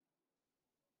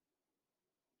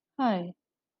Hi,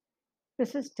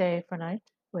 this is Day for Night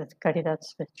with Caridad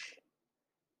Switch,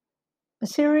 a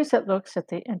series that looks at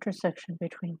the intersection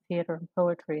between theater and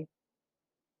poetry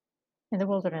in the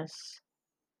wilderness,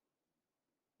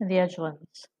 in the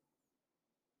edgelands.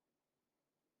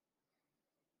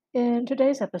 In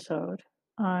today's episode,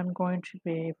 I'm going to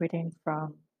be reading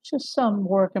from just some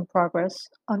work in progress,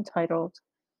 untitled,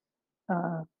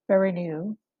 very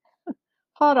new,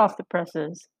 hot off the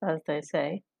presses, as they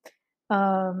say.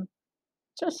 Um,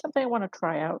 just something I want to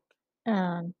try out,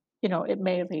 and it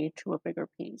may lead to a bigger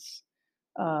piece.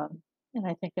 And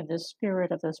I think in the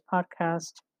spirit of this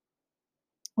podcast,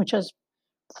 which has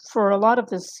for a lot of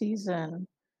this season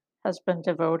has been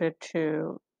devoted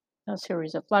to a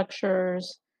series of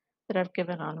lectures that I've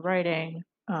given on writing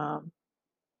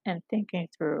and thinking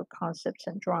through concepts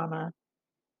in drama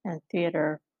and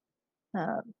theater,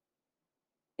 um,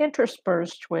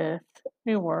 interspersed with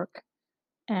new work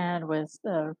and with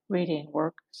reading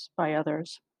works by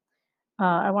others.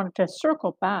 I wanted to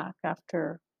circle back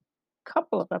after a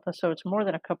couple of episodes, more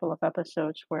than a couple of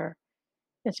episodes, where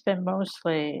it's been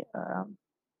mostly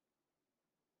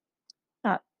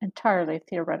not entirely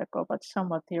theoretical, but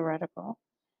somewhat theoretical,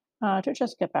 to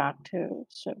just get back to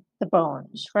the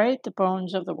bones, right? The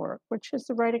bones of the work, which is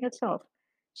the writing itself.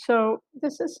 So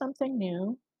this is something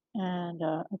new and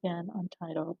again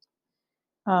untitled.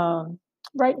 Um,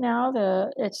 right now,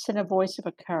 the it's in a voice of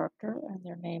a character, and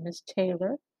their name is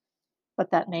Taylor,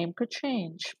 but that name could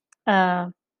change, uh,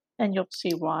 and you'll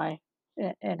see why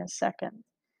in a second.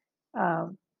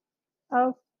 Um,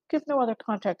 I'll give no other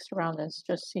context around this.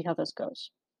 Just see how this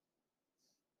goes.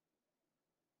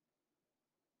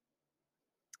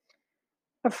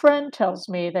 A friend tells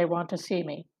me they want to see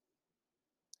me.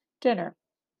 Dinner,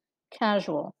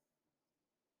 casual.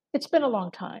 It's been a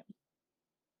long time.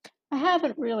 I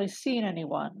haven't really seen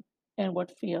anyone in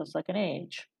what feels like an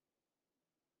age.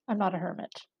 I'm not a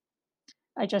hermit.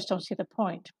 I just don't see the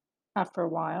point. After a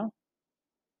while,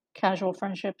 casual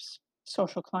friendships,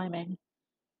 social climbing,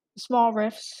 small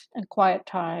rifts, and quiet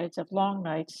tides of long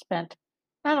nights spent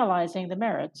analyzing the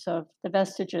merits of the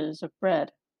vestiges of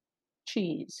bread,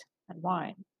 cheese, and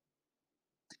wine.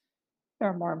 There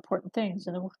are more important things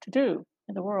to do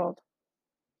in the world.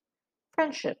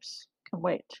 Friendships can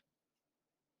wait.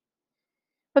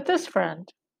 But this friend,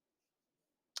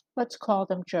 let's call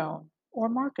them Joan or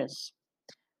Marcus,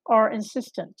 are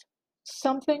insistent.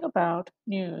 Something about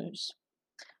news.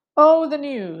 Oh, the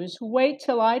news. Wait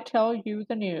till I tell you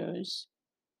the news.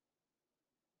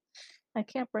 I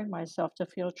can't bring myself to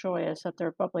feel joyous at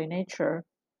their bubbly nature.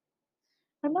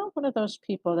 I'm not one of those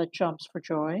people that jumps for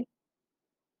joy,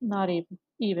 not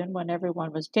even when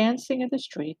everyone was dancing in the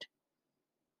street.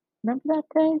 Remember that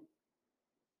day?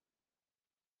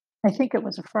 I think it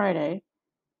was a Friday.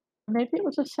 Maybe it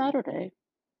was a Saturday.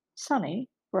 Sunny,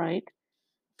 bright,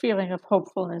 feeling of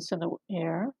hopefulness in the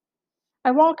air. I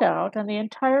walk out, and the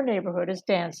entire neighborhood is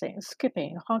dancing,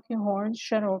 skipping, honking horns,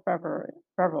 general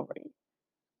revelry.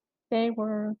 They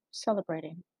were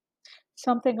celebrating.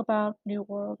 Something about New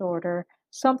World Order,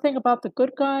 something about the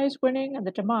good guys winning and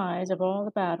the demise of all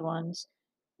the bad ones.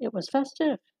 It was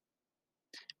festive.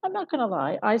 I'm not going to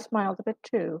lie, I smiled a bit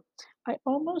too. I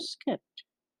almost skipped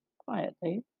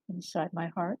quietly inside my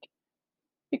heart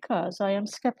because I am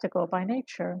skeptical by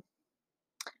nature.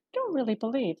 I don't really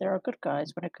believe there are good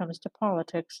guys when it comes to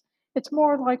politics. It's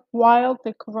more like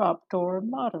wildly corrupt or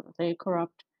moderately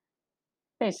corrupt.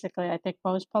 Basically, I think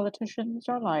most politicians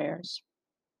are liars.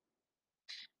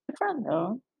 My friend,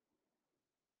 though,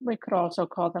 we could also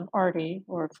call them Artie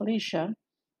or Felicia,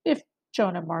 if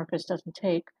Jonah Marcus doesn't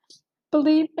take,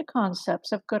 believe the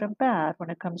concepts of good and bad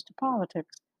when it comes to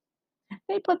politics.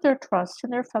 They put their trust in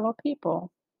their fellow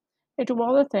people. They do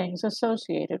all the things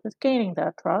associated with gaining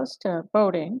that trust,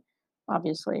 voting,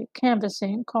 obviously,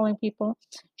 canvassing, calling people,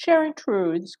 sharing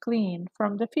truths gleaned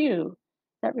from the few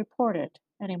that report it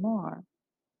anymore.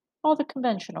 All the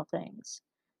conventional things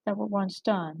that were once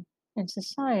done in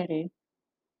society.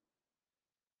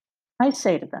 I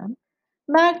say to them,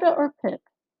 Magda or Pip,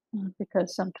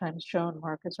 because sometimes Joan,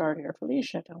 Marcus, Artie, or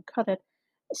Felicia don't cut it.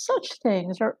 Such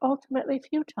things are ultimately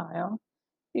futile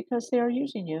because they are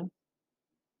using you.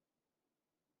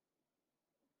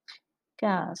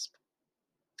 Gasp.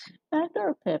 Magda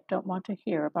or Pip don't want to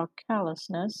hear about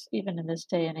callousness, even in this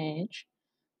day and age.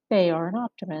 They are an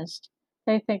optimist.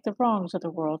 They think the wrongs of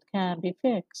the world can be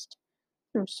fixed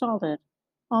through solid,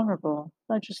 honorable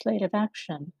legislative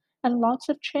action and lots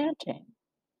of chanting.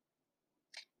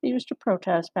 They used to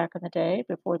protest back in the day,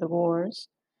 before the wars.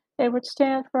 They would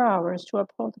stand for hours to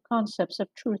uphold the concepts of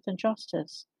truth and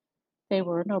justice. They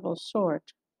were a noble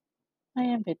sort. I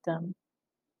envied them.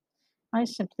 I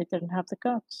simply didn't have the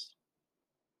guts.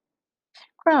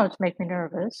 Crowds make me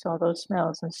nervous, all those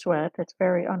smells and sweat. It's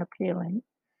very unappealing,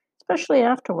 especially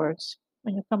afterwards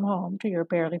when you come home to your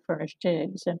barely furnished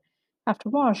digs and have to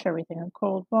wash everything in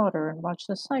cold water and watch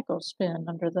the cycle spin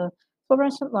under the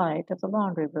fluorescent light of the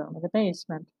laundry room in the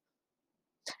basement.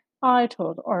 I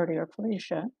told Artie or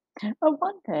Felicia, oh,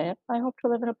 one day I hope to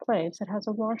live in a place that has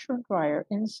a washer and dryer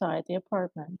inside the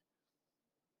apartment.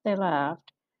 They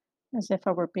laughed, as if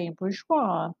I were being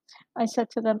bourgeois. I said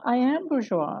to them, I am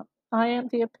bourgeois. I am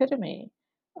the epitome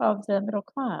of the middle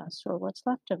class, or what's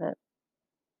left of it.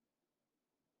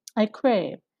 I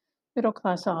crave middle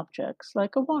class objects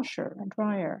like a washer and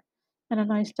dryer, and a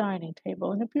nice dining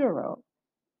table and a bureau.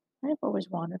 I have always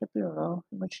wanted a bureau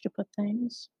in which to put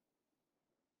things.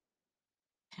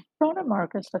 Joan and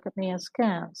Marcus look at me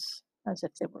askance, as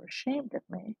if they were ashamed of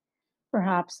me.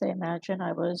 Perhaps they imagine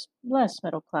I was less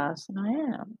middle class than I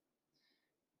am.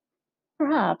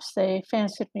 Perhaps they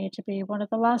fancied me to be one of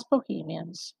the last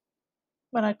bohemians,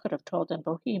 when I could have told them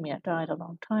Bohemia died a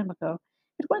long time ago.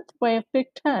 It went the way of big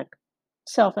tech,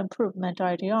 self improvement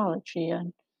ideology,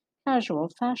 and casual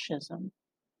fascism.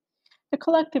 The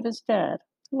collective is dead.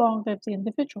 Long live the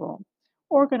individual.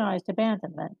 Organized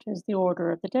abandonment is the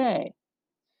order of the day.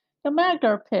 The Magda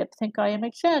or Pip think I am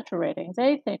exaggerating.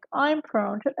 They think I'm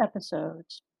prone to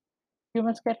episodes. You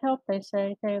must get help, they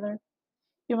say, Taylor.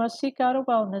 You must seek out a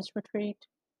wellness retreat.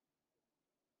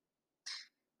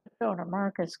 Donor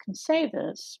Marcus can say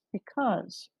this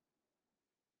because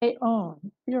they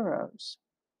own bureaus.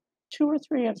 Two or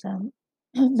three of them,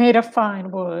 made of fine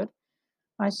wood.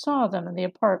 I saw them in the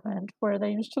apartment where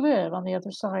they used to live on the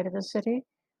other side of the city.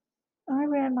 I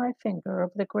ran my finger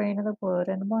over the grain of the wood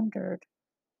and wondered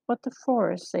what the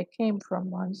forest they came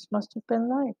from once must have been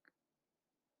like.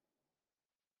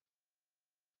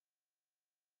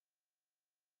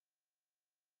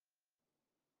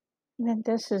 And then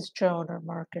this is Joan or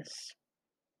Marcus.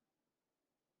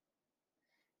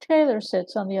 Taylor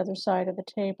sits on the other side of the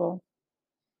table.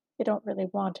 They don't really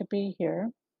want to be here.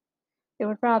 They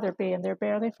would rather be in their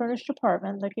barely furnished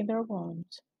apartment licking their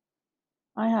wounds.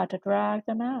 I had to drag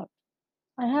them out.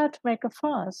 I had to make a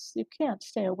fuss. You can't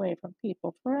stay away from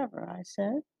people forever, I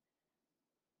said.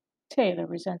 Taylor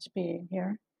resents being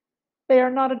here. They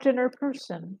are not a dinner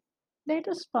person. They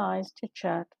despise chit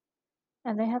chat,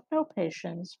 and they have no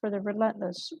patience for the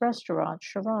relentless restaurant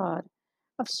charade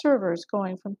of servers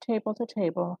going from table to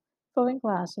table, filling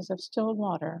glasses of still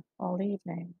water all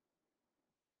evening.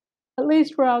 At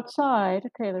least we're outside,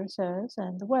 Taylor says,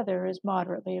 and the weather is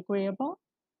moderately agreeable.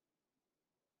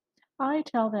 I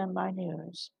tell them my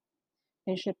news.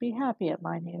 They should be happy at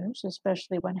my news,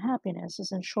 especially when happiness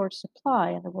is in short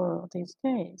supply in the world these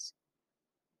days.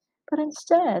 But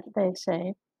instead, they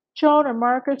say, Joan or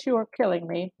Marcus, you are killing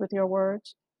me with your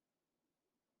words.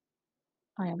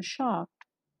 I am shocked.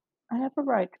 I have a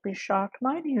right to be shocked.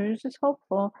 My news is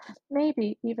hopeful,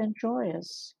 maybe even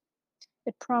joyous.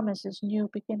 It promises new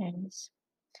beginnings.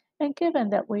 And given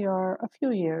that we are a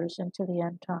few years into the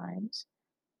end times,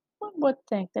 one would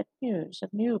think that news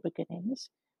of new beginnings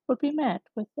would be met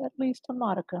with at least a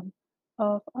modicum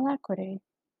of alacrity.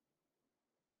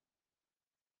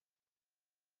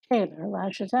 Taylor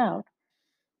lashes out.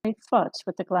 They futz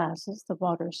with the glasses, the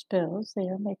water spills, they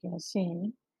are making a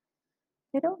scene.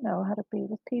 They don't know how to be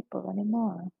with people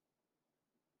anymore.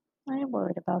 I am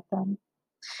worried about them.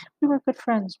 We were good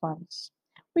friends once.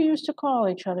 We used to call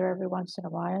each other every once in a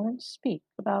while and speak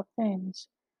about things.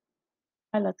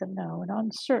 I let them know in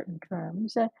uncertain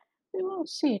terms that we will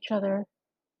see each other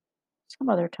some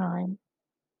other time.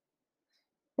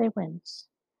 They wince,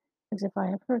 as if I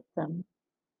have hurt them.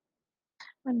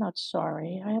 I'm not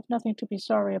sorry. I have nothing to be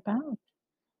sorry about.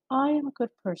 I am a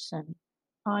good person.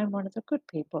 I'm one of the good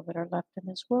people that are left in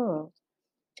this world.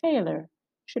 Taylor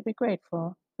should be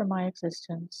grateful for my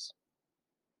existence.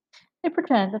 They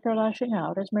pretend that their lashing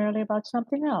out is merely about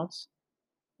something else.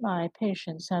 My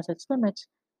patience has its limits,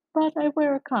 but I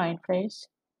wear a kind face.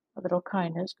 A little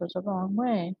kindness goes a long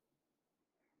way.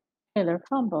 Taylor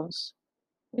fumbles.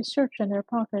 They search in their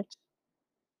pockets.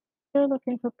 They're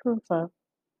looking for proof of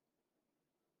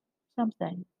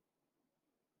something.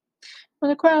 When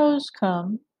the crows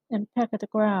come and peck at the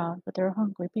ground with their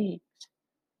hungry beaks,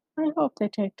 I hope they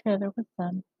take Taylor with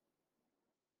them.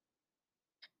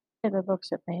 Taylor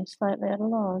looks at me, slightly at a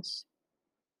loss.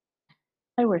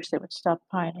 I wish they would stop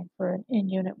pining for an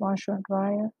in-unit washer and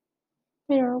dryer.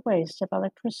 They are a waste of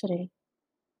electricity.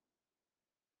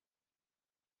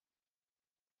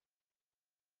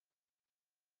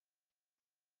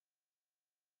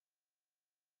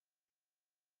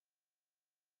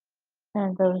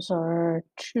 And those are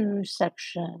two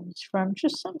sections from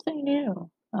just something new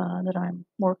that I'm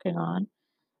working on,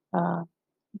 uh,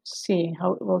 seeing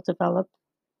how it will develop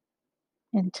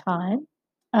in time.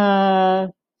 Uh,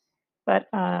 but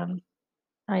I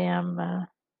am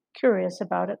curious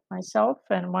about it myself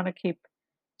and want to keep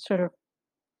sort of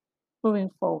moving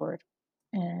forward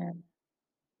in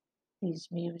these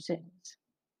musings.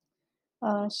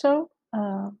 So,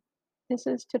 this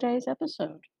is today's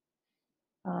episode.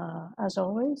 As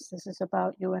always, this is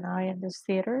about you and I in this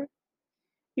theater.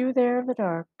 You there in the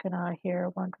dark, and I here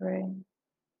wondering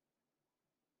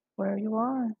where you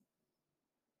are.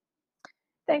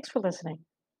 Thanks for listening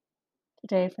to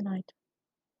Day for Night.